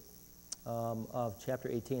 3 of chapter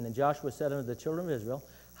 18. And Joshua said unto the children of Israel,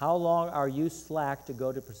 how long are you slack to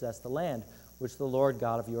go to possess the land which the Lord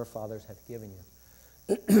God of your fathers hath given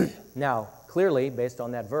you? Now, clearly, based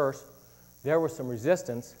on that verse, there was some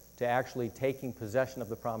resistance to actually taking possession of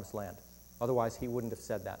the promised land. Otherwise, he wouldn't have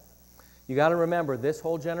said that. You got to remember, this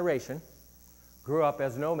whole generation grew up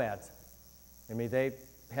as nomads. I mean, they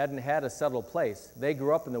hadn't had a settled place. They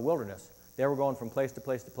grew up in the wilderness. They were going from place to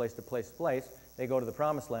place to place to place to place. They go to the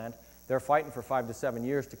promised land. They're fighting for 5 to 7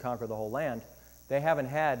 years to conquer the whole land. They haven't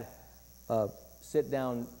had sit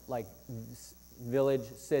down, like village,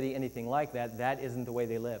 city, anything like that. That isn't the way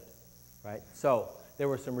they lived, right? So there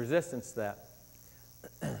was some resistance to that.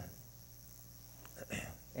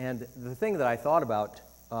 And the thing that I thought about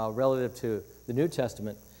relative to the New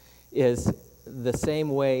Testament is the same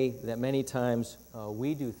way that many times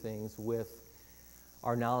we do things with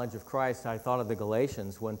our knowledge of Christ. I thought of the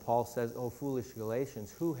Galatians when Paul says, "Oh, foolish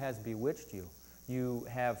Galatians, who has bewitched you? You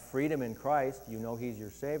have freedom in Christ. You know He's your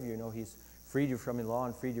Savior. You know He's freed you from the law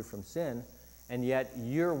and freed you from sin. And yet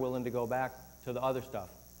you're willing to go back to the other stuff.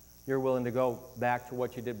 You're willing to go back to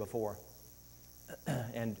what you did before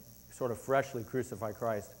and sort of freshly crucify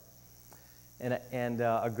Christ." And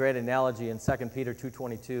a great analogy in 2 Peter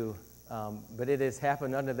 2:22, but it has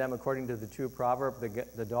happened unto them according to the true proverb,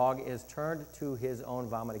 the dog is turned to his own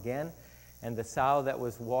vomit again, and the sow that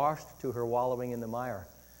was washed to her wallowing in the mire.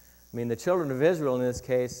 I mean, the children of Israel in this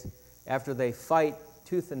case, after they fight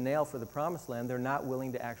tooth and nail for the promised land, they're not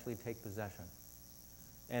willing to actually take possession.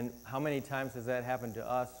 And how many times has that happened to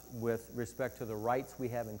us with respect to the rights we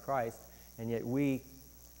have in Christ, and yet we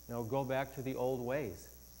go back to the old ways?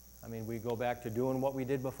 I mean, we go back to doing what we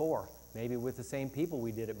did before, maybe with the same people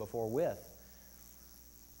we did it before with.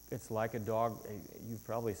 It's like a dog, you've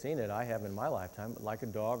probably seen it, I have in my lifetime, like a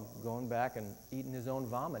dog going back and eating his own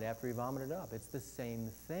vomit after he vomited up. It's the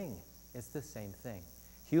same thing. It's the same thing.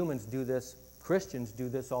 Humans do this, Christians do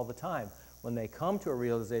this all the time when they come to a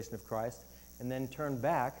realization of Christ and then turn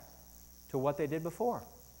back to what they did before.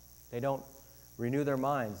 They don't renew their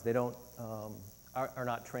minds. They don't are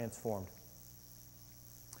not transformed.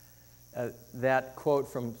 That quote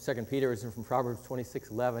from 2 Peter is from Proverbs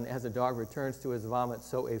 26:11. As a dog returns to his vomit,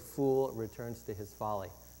 so a fool returns to his folly.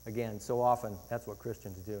 Again, so often that's what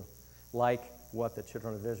Christians do, like what the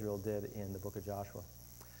children of Israel did in the book of Joshua.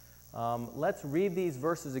 Let's read these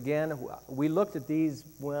verses again. We looked at these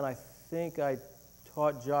when I think I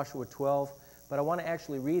taught Joshua 12, but I want to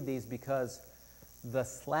actually read these because the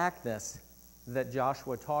slackness that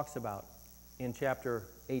Joshua talks about in chapter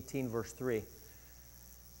 18, verse 3,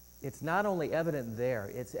 it's not only evident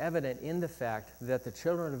there, it's evident in the fact that the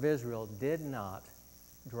children of Israel did not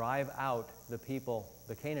drive out the people,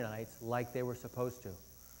 the Canaanites, like they were supposed to.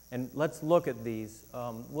 And let's look at these.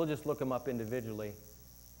 We'll just look them up individually.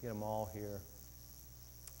 Get them all here.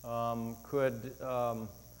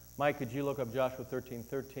 Mike, could you look up Joshua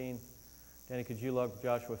 13:13? Danny, could you look up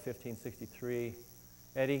Joshua 15:63?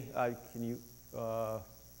 Eddie, can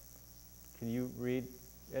you read?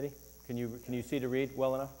 Eddie, can you see to read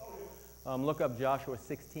well enough? Look up Joshua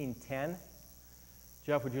 16:10.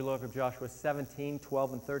 Jeff, would you look up Joshua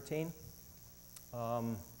 17:12 and 13?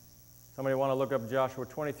 Somebody want to look up Joshua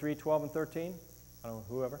 23:12 and 13? I don't know,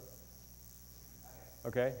 whoever.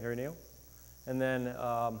 Okay, Harry Neal. And then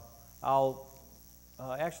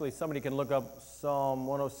actually somebody can look up Psalm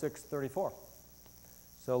 106:34.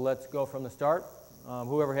 So let's go from the start.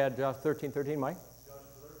 Whoever had Joshua 13:13, Mike?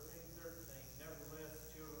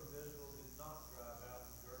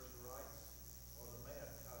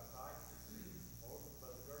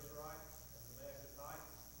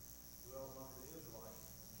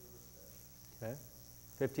 Okay.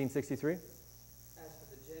 15:63. As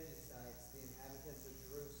for the Jebusites, the inhabitants of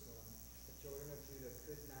Jerusalem, the children of Judah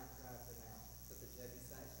could not drive them out, but the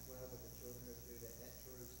Jebusites dwell with the children of Judah at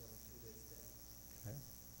Jerusalem to this day. Okay.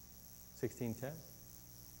 16:10.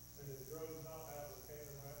 And it drove not out the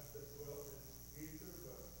Canaanites that dwelt in Gezer,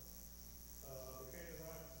 but the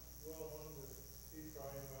Canaanites dwell among the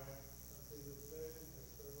Ephraimites unto this day, and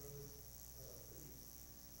serve under peace.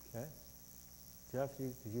 Okay. Jeff,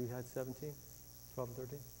 you had 17, 12, and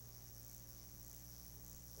 13?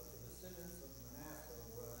 But the descendants of Manasseh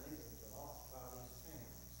were unable to occupy these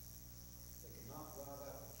towns. They could not drive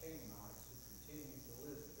out the Canaanites who continued to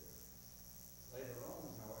live there. Later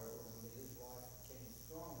on, however, when the Israelites became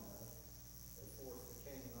strong enough, they forced the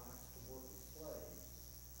Canaanites to work as slaves,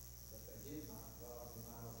 but they did not drive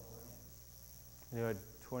them out of the land. You had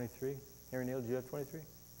 23? Harry Neal, did you have 23?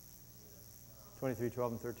 23,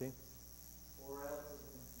 12, and 13? Or else,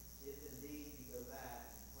 if indeed you go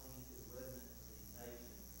back and cling to the remnants of these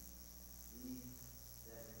nations, these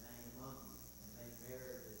that remain among you, and make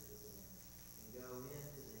marriages with them, and go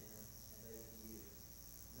into them, and they to you.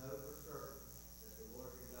 Know for certain that the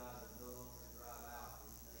Lord your God will no longer drive out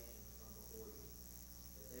these nations from before you,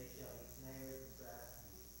 that they shall be snares and traps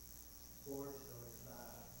to you, scourges on your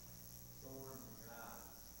side, thorns in your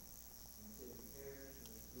eyes, until you perish in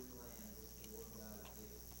this good land which the Lord God has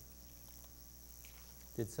given you.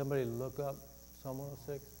 Did somebody look up Psalm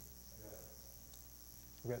 106?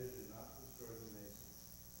 Okay. They did not destroy the nation,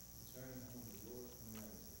 concerning whom the Lord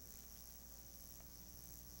commanded.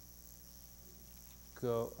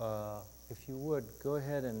 Go, if you would, go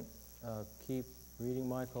ahead and keep reading,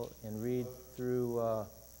 Michael, and read through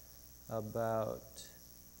about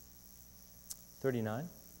 39.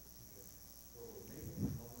 So when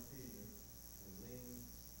Naaman on the heathen, and Naaman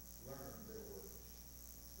learned their works.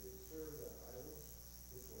 They served the idols,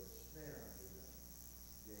 which were a snare unto them.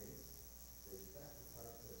 Yea, they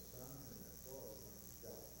sacrificed their sons and their daughters unto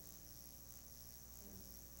devils, and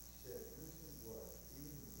shed innocent blood,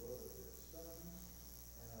 even the blood of their sons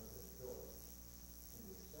and of their daughters, who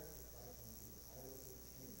were sacrificed unto the idols of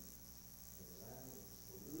Canaan, and the land was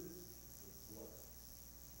polluted with blood.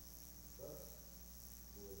 Thus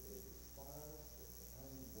were they defiled with their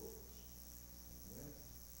own works, and went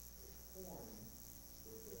a-whoring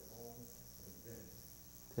with their own inventions.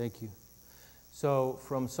 Thank you. So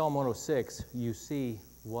from Psalm 106, you see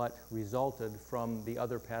what resulted from the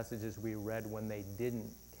other passages we read when they didn't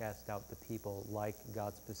cast out the people like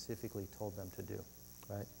God specifically told them to do,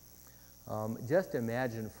 right? Just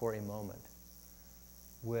imagine for a moment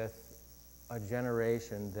with a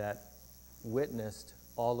generation that witnessed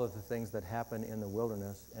all of the things that happen in the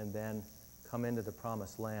wilderness and then come into the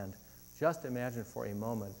promised land. Just imagine for a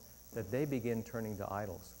moment that they begin turning to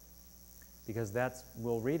idols. Because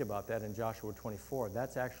we'll read about that in Joshua 24.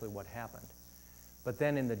 That's actually what happened. But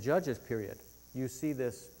then in the Judges period, you see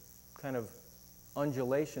this kind of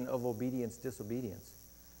undulation of obedience, disobedience.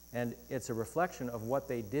 And it's a reflection of what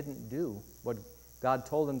they didn't do, what God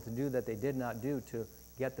told them to do that they did not do to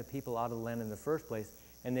get the people out of the land in the first place.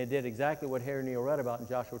 And they did exactly what Harry Neal read about in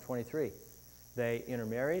Joshua 23. They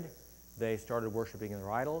intermarried. They started worshiping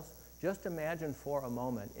their idols. Just imagine for a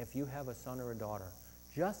moment, if you have a son or a daughter,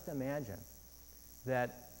 just imagine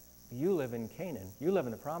that you live in Canaan. You live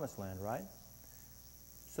in the promised land, right?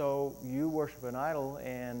 So you worship an idol,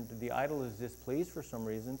 and the idol is displeased for some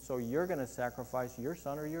reason, so you're going to sacrifice your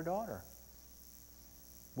son or your daughter,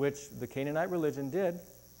 which the Canaanite religion did.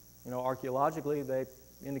 You know, archaeologically, they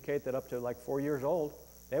indicate that up to like 4 years old,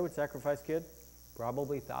 they would sacrifice kids.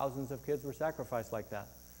 Probably thousands of kids were sacrificed like that.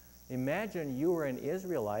 Imagine you were an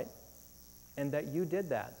Israelite and that you did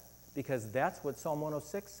that, because that's what Psalm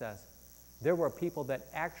 106 says. There were people that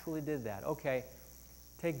actually did that. Okay,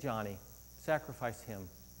 take Johnny, sacrifice him.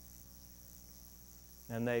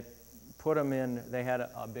 And they put him in, they had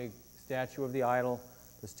a big statue of the idol.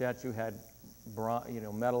 The statue had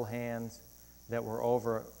metal hands that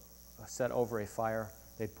were set over a fire.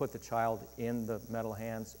 They'd put the child in the metal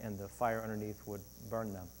hands, and the fire underneath would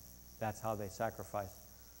burn them. That's how they sacrificed.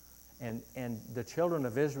 And the children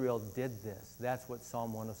of Israel did this. That's what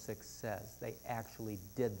Psalm 106 says. They actually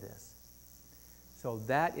did this. So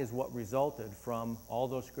that is what resulted from all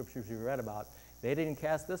those scriptures we read about. They didn't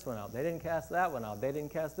cast this one out. They didn't cast that one out. They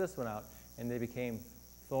didn't cast this one out. And they became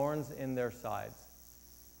thorns in their sides.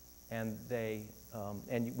 And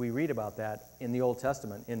and we read about that in the Old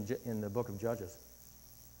Testament, in the book of Judges.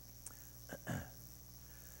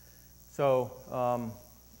 So,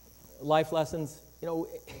 life lessons. You know,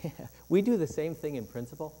 we do the same thing in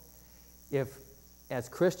principle. If, as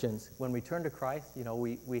Christians, when we turn to Christ, you know,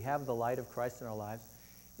 we have the light of Christ in our lives.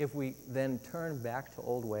 If we then turn back to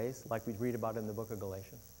old ways, like we read about in the book of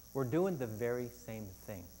Galatians, we're doing the very same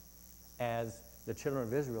thing as the children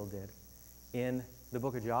of Israel did in the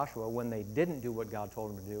book of Joshua when they didn't do what God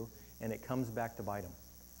told them to do, and it comes back to bite them.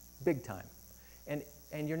 Big time. And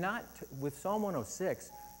you're not, with Psalm 106,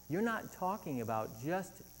 you're not talking about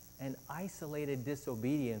just an isolated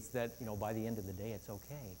disobedience that, you know, by the end of the day it's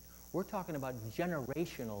okay. We're talking about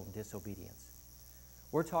generational disobedience.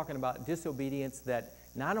 We're talking about disobedience that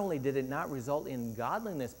not only did it not result in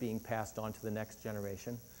godliness being passed on to the next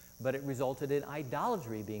generation, but it resulted in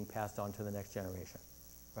idolatry being passed on to the next generation,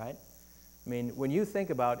 right? I mean, when you think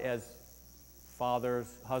about, as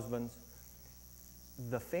fathers, husbands,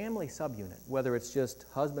 the family subunit, whether it's just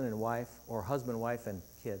husband and wife or husband, wife, and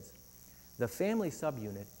kids, the family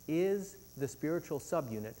subunit is the spiritual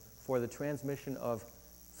subunit for the transmission of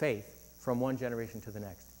faith from one generation to the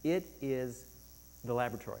next. It is the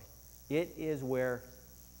laboratory. It is where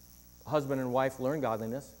husband and wife learn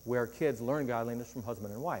godliness, where kids learn godliness from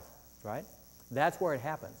husband and wife, right? That's where it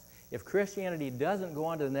happens. If Christianity doesn't go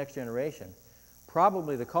on to the next generation,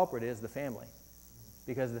 probably the culprit is the family,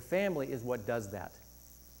 because the family is what does that.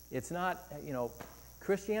 It's not, you know,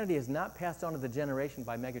 Christianity is not passed on to the generation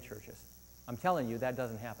by megachurches. I'm telling you, that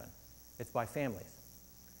doesn't happen. It's by families.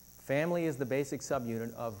 Family is the basic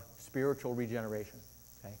subunit of spiritual regeneration.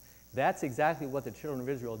 Okay? That's exactly what the children of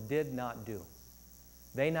Israel did not do.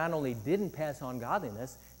 They not only didn't pass on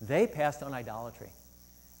godliness, they passed on idolatry.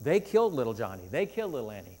 They killed little Johnny. They killed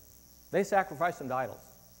little Annie. They sacrificed them to idols.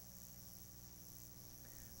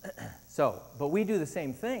 So, but we do the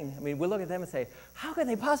same thing. I mean, we look at them and say, how can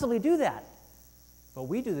they possibly do that? But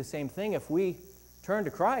we do the same thing if we turn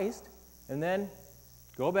to Christ and then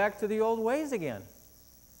go back to the old ways again.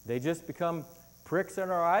 They just become pricks in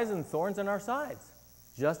our eyes and thorns in our sides.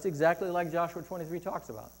 Just exactly like Joshua 23 talks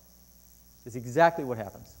about. It's exactly what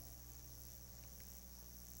happens.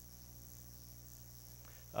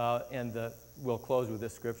 We'll close with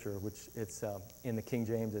this scripture, which it's in the King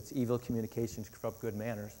James. It's evil communications corrupt good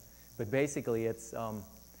manners. But basically, it's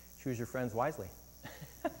choose your friends wisely.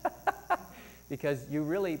 Because you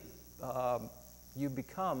really, you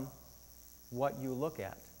become what you look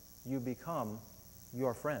at. You become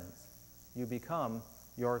your friends. You become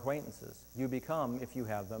your acquaintances. You become, if you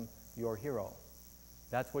have them, your hero.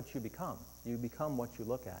 That's what you become. You become what you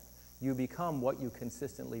look at. You become what you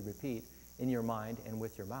consistently repeat in your mind and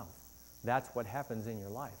with your mouth. That's what happens in your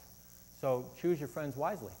life. So choose your friends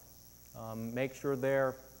wisely. Make sure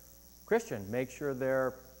they're Christian. Make sure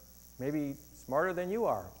they're maybe smarter than you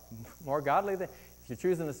are, more godly than. If you're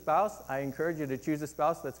choosing a spouse, I encourage you to choose a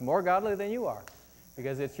spouse that's more godly than you are,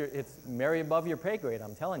 because it's marry above your pay grade.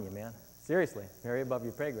 I'm telling you, man. Seriously, marry above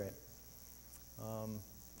your pay grade.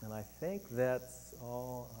 And I think that's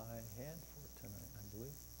all I had for